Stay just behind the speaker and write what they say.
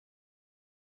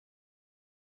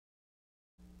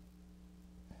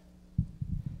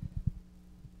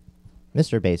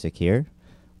Mr. Basic here.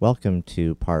 Welcome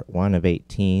to part 1 of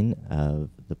 18 of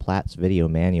the Plaits video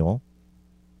manual,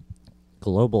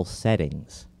 Global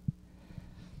Settings.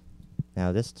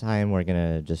 Now this time we're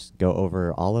going to just go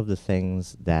over all of the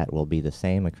things that will be the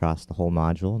same across the whole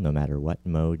module, no matter what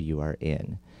mode you are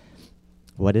in.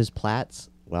 What is Plaits?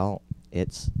 Well,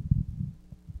 it's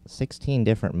 16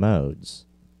 different modes,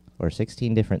 or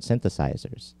 16 different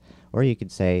synthesizers, or you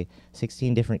could say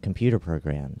 16 different computer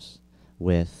programs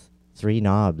with 3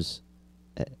 knobs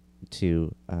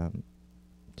to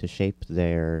shape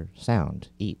their sound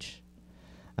each.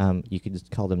 You could just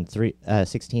call them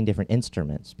 16 different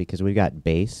instruments, because we've got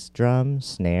bass, drum,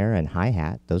 snare, and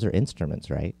hi-hat. Those are instruments,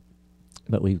 right?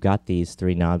 But we've got these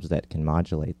 3 knobs that can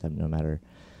modulate them no matter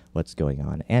what's going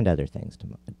on, and other things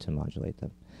to modulate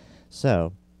them.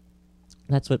 So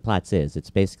that's what Plaits is. It's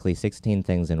basically 16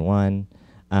 things in one.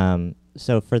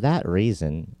 So for that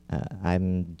reason,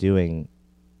 I'm doing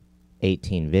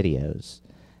 18 videos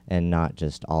and not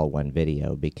just all one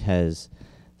video, because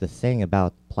the thing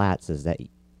about Plaits is that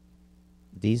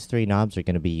these 3 knobs are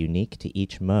going to be unique to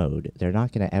each mode. They're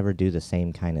not going to ever do the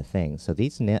same kind of thing. So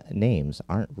these names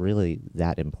aren't really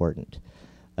that important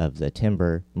of the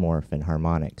timbre, morph, and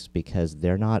harmonics, because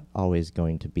they're not always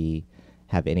going to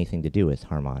have anything to do with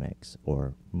harmonics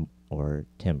or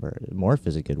timbre. Morph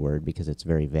is a good word because it's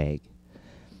very vague.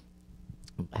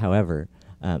 However,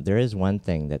 there is one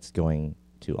thing that's going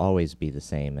to always be the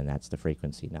same, and that's the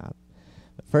frequency knob.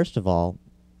 But first of all,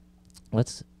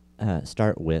 let's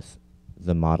start with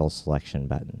the model selection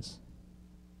buttons.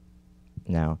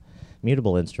 Now,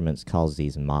 Mutable Instruments calls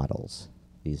these models,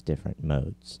 these different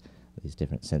modes, these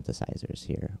different synthesizers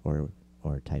here,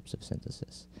 or types of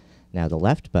synthesis. Now, the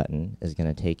left button is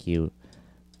going to take you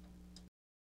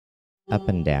up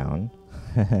and down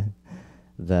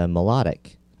the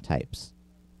melodic types.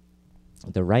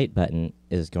 The right button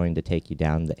is going to take you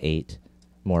down the 8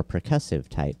 more percussive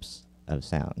types of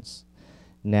sounds.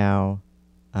 Now,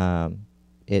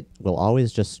 it will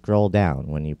always just scroll down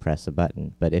when you press a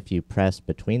button, but if you press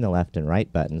between the left and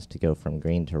right buttons to go from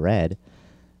green to red,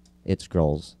 it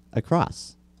scrolls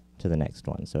across to the next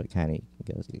one. So it kind of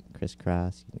goes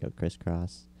crisscross, you can go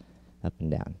crisscross, up and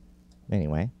down.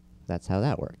 Anyway, that's how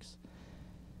that works.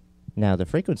 Now, the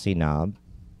frequency knob,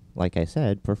 like I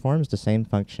said, performs the same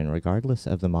function regardless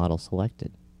of the model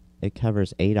selected. It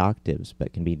covers 8 octaves,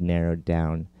 but can be narrowed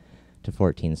down to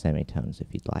 14 semitones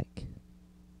if you'd like.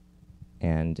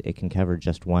 And it can cover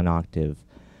just 1 octave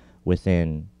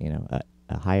within,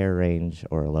 a higher range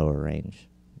or a lower range,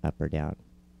 up or down,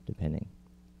 depending.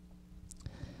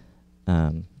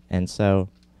 And so,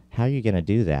 how are you going to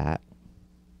do that?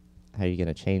 How are you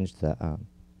going to change the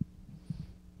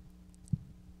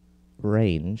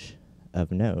range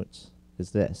of notes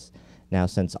is this. Now,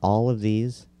 since all of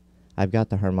these, I've got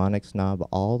the harmonics knob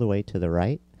all the way to the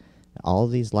right, all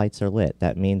of these lights are lit.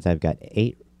 That means I've got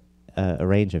a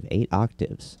range of 8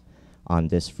 octaves on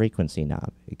this frequency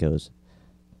knob. It goes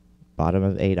bottom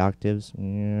of 8 octaves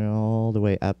all the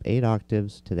way up 8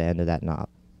 octaves to the end of that knob,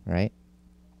 right?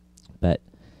 But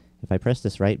if I press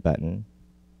this right button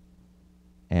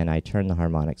and I turn the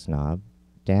harmonics knob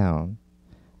down,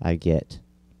 I get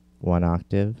 1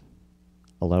 octave,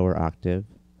 a lower octave,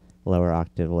 lower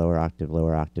octave, lower octave,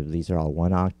 lower octave. These are all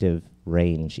 1 octave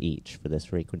range each for this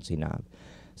frequency knob.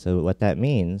 So what that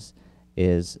means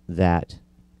is that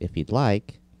if you'd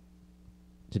like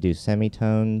to do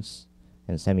semitones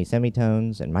and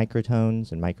semi-semitones and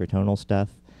microtones and microtonal stuff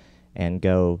and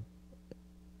go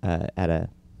at a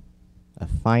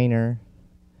finer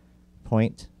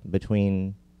point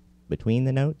between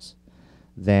the notes,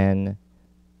 then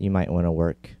you might want to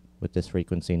work with this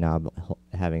frequency knob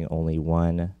having only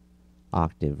 1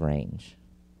 octave range.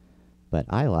 But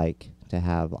I like to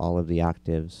have all of the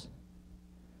octaves,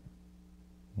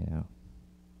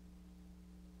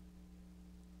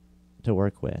 to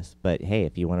work with. But hey,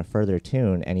 if you want to further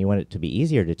tune and you want it to be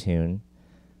easier to tune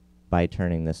by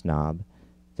turning this knob,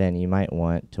 then you might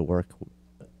want to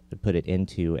put it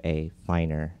into a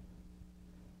finer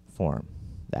form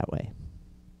that way,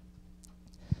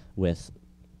 with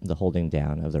the holding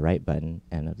down of the right button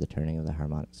and of the turning of the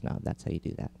harmonics knob. That's how you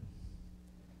do that,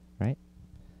 right?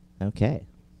 Okay.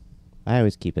 I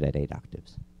always keep it at 8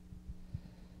 octaves.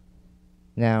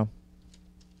 Now,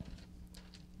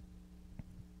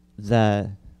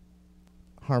 the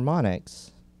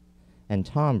harmonics and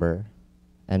timbre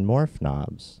and morph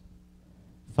knobs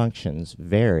functions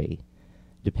vary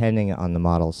depending on the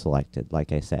model selected,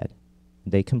 like I said.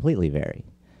 They completely vary.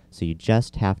 So you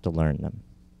just have to learn them.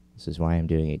 This is why I'm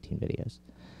doing 18 videos.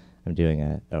 I'm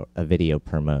doing a video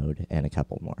per mode and a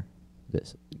couple more,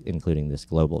 including this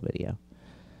global video.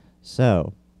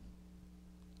 So,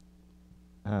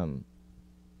 down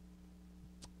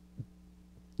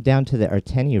to the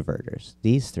attenuverters,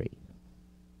 these three.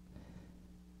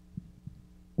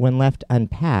 When left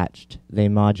unpatched, they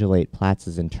modulate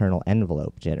Plaits' internal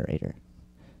envelope generator.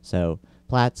 So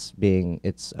Plaits being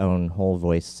its own whole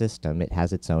voice system, it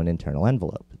has its own internal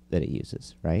envelope that it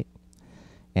uses, right?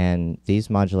 And these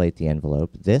modulate the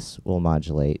envelope. This will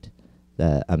modulate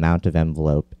the amount of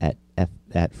envelope at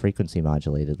frequency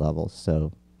modulated levels.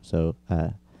 So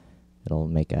it'll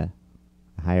make a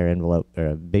higher envelope or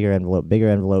a bigger envelope, bigger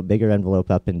envelope, bigger envelope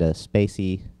up into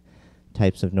spacey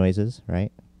types of noises,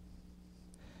 right?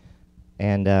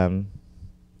 And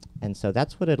so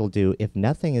that's what it'll do if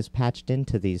nothing is patched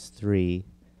into these three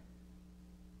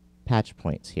patch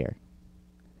points here.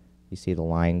 You see the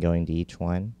line going to each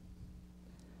one?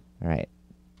 All right.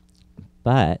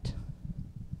 But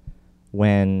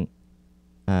when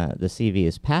the CV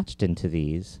is patched into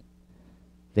these,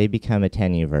 they become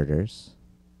attenuverters.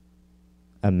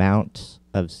 Amount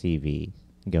of CV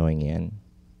going in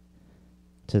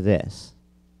to this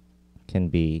can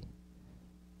be,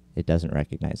 it doesn't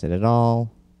recognize it at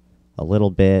all, a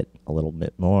little bit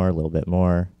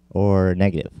more, or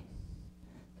negative.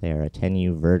 They are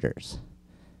attenuverters.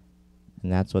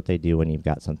 And that's what they do when you've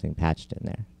got something patched in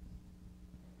there.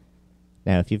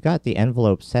 Now, if you've got the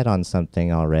envelope set on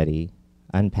something already,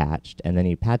 unpatched, and then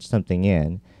you patch something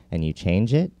in and you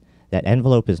change it, that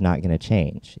envelope is not going to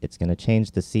change. It's going to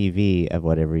change the CV of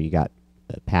whatever you got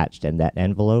patched, and that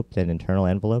envelope, that internal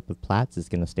envelope of Plaits, is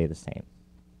going to stay the same.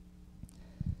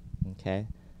 Okay?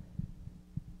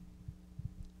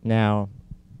 Now,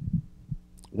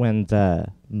 when the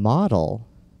model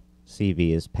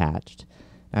CV is patched,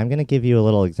 I'm going to give you a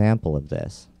little example of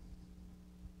this.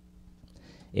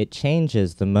 It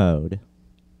changes the mode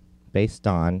based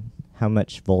on how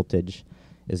much voltage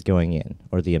is going in,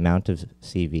 or the amount of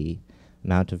CV,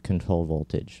 amount of control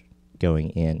voltage going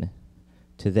in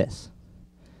to this.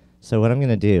 So what I'm going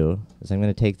to do is I'm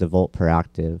going to take the volt per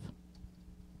octave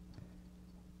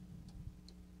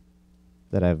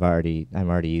that I'm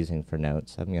already using for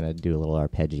notes. I'm going to do a little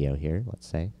arpeggio here, let's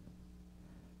say.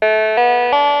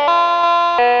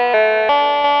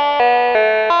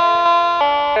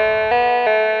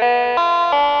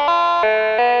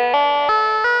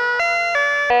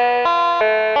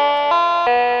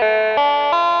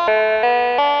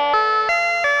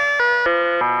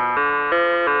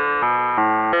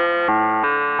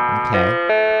 Okay.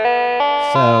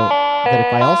 So, but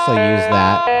if I also use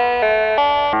that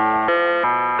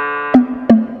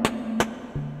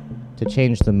to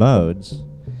change the modes,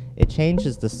 it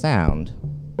changes the sound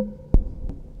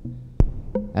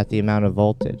at the amount of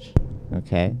voltage.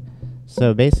 Okay?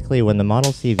 So basically, when the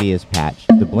model CV is patched,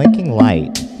 the blinking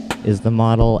light is the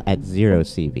model at 0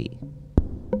 CV.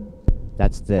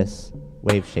 That's this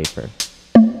wave shaper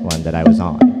one that I was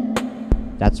on.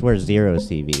 That's where 0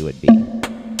 CV would be.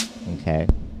 Okay?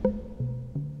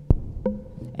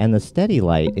 And the steady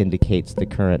light indicates the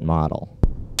current model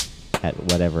at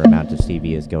whatever amount of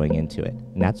CV is going into it.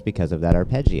 And that's because of that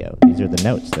arpeggio. These are the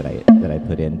notes that I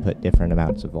put different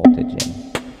amounts of voltage in.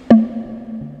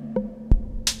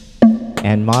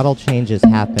 And model changes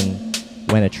happen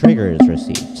when a trigger is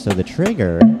received. So the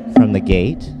trigger from the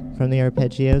gate, from the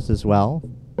arpeggios as well,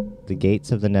 the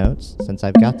gates of the notes, since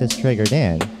I've got this triggered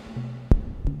in,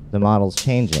 the model's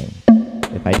changing.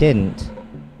 If I didn't,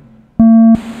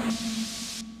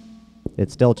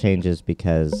 it still changes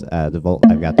because I've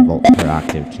got the volt per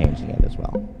octave changing it as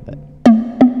well, but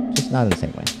just not in the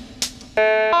same way.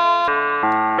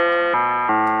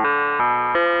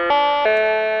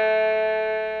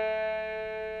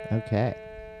 Okay,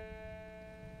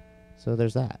 so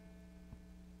there's that.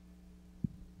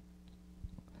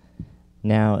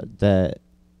 Now the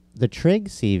Trig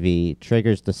Cv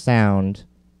triggers the sound,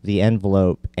 the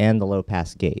envelope, and the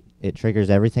low-pass gate. It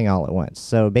triggers everything all at once.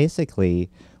 So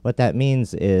basically, what that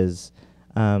means is,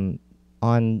 on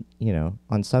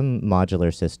some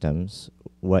modular systems,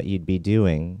 what you'd be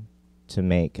doing to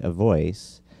make a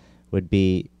voice would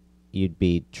be you'd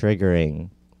be triggering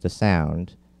the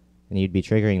sound, and you'd be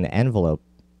triggering the envelope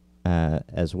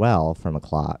as well from a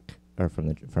clock or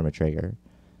from a trigger.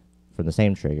 From the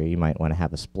same trigger, you might want to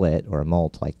have a split or a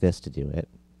mult like this to do it.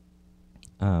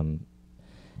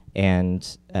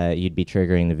 And you'd be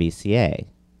triggering the VCA.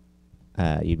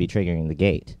 You'd be triggering the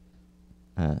gate.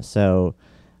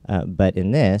 But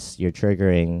in this, you're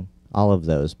triggering all of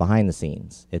those behind the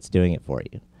scenes. It's doing it for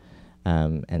you.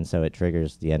 And so it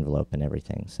triggers the envelope and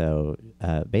everything. So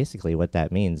basically what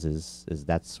that means is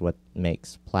that's what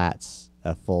makes Plaits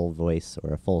a full voice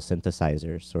or a full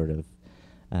synthesizer sort of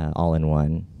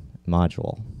all-in-one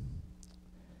module.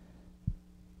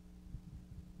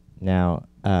 Now,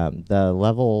 the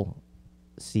level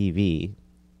CV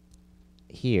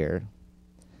here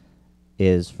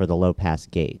is for the low-pass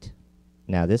gate.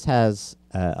 Now, this has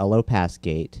a low-pass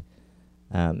gate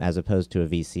as opposed to a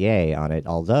VCA on it,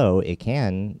 although it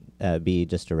can be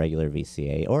just a regular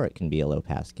VCA, or it can be a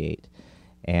low-pass gate.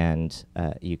 And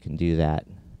you can do that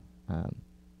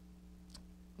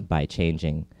by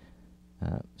changing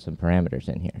some parameters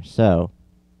in here. So,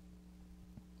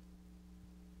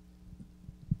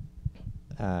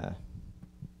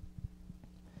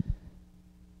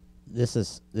 this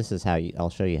is how I'll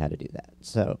show you how to do that.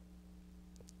 So,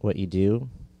 what you do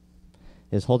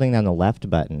is holding down the left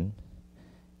button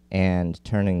and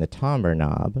turning the timbre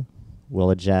knob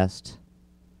will adjust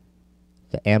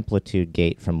the amplitude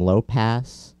gate from low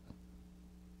pass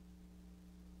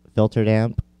filtered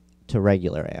amp to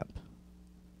regular amp.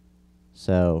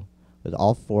 So with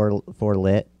all four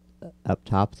lit up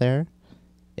top there,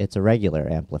 it's a regular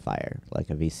amplifier, like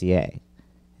a VCA.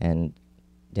 And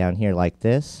down here like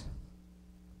this,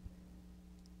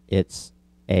 it's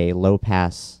a low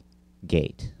pass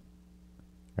gate,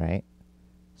 right?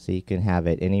 So you can have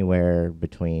it anywhere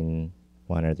between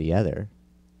one or the other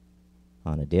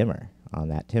on a dimmer, on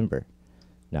that timbre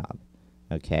knob.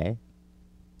 Okay.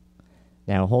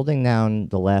 Now holding down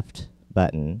the left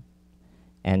button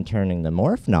and turning the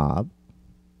morph knob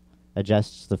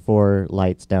adjusts the 4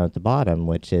 lights down at the bottom,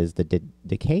 which is the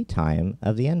decay time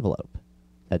of the envelope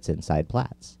that's inside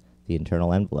Plaits, the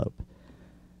internal envelope.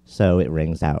 So it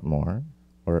rings out more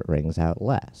or it rings out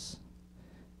less.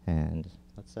 And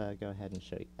let's go ahead and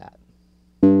show you that.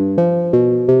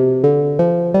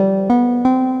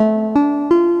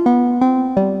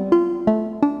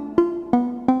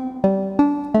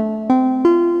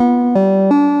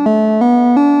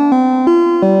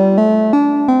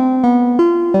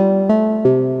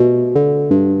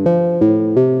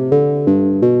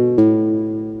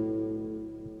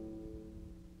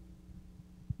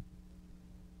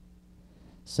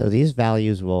 So these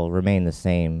values will remain the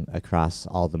same across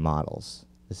all the models.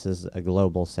 This is a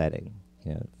global setting,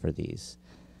 for these,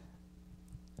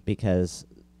 because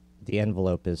the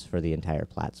envelope is for the entire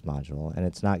Plaits module, and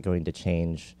it's not going to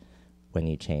change when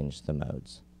you change the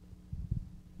modes.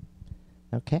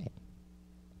 Okay.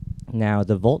 Now,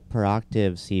 the volt per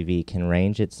octave CV can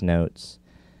range its notes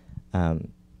at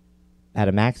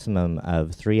a maximum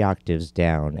of 3 octaves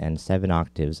down and 7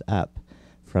 octaves up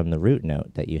from the root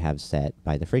note that you have set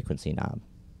by the frequency knob.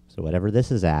 So whatever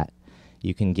this is at,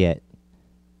 you can get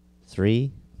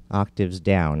 3 octaves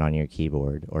down on your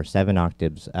keyboard or 7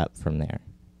 octaves up from there.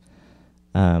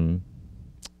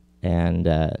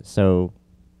 So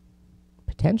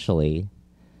potentially,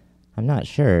 I'm not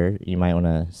sure, you might want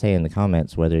to say in the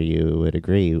comments whether you would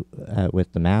agree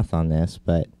with the math on this,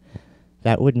 but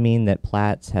that would mean that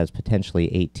Plaits has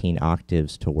potentially 18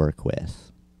 octaves to work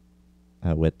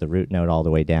with the root note all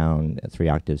the way down, 3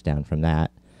 octaves down from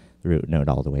that, the root note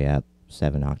all the way up,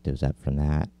 7 octaves up from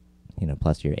that,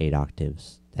 plus your 8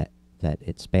 octaves that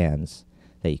it spans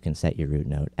that you can set your root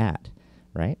note at,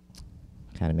 right?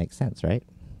 Kind of makes sense, right?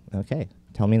 Okay.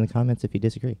 Tell me in the comments if you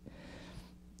disagree.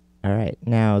 All right.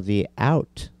 Now, the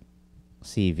out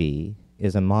CV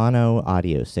is a mono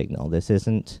audio signal. This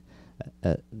isn't,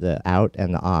 the out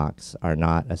and the aux are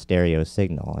not a stereo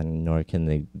signal, and nor can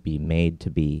they be made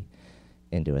to be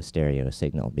into a stereo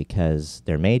signal, because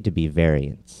they're made to be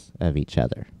variants of each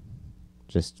other,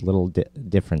 just little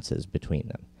differences between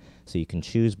them. So you can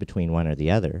choose between one or the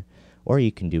other, or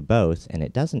you can do both, and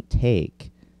it doesn't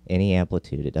take any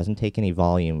amplitude, it doesn't take any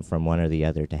volume from one or the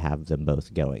other to have them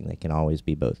both going. They can always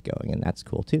be both going, and that's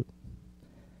cool too.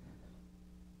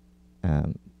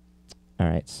 All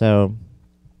right, so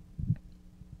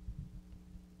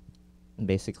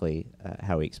basically,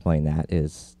 how we explain that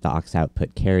is the aux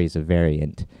output carries a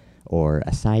variant or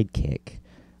a sidekick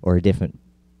or a different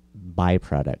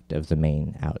byproduct of the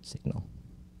main out signal.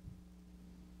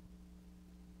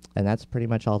 And that's pretty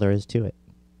much all there is to it.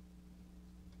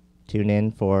 Tune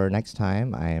in for next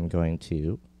time. I am going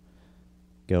to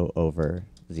go over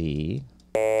the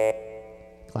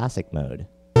classic mode.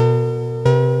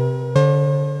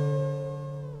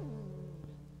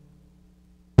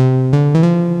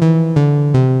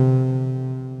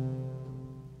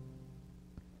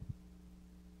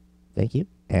 Thank you,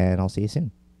 and I'll see you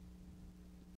soon.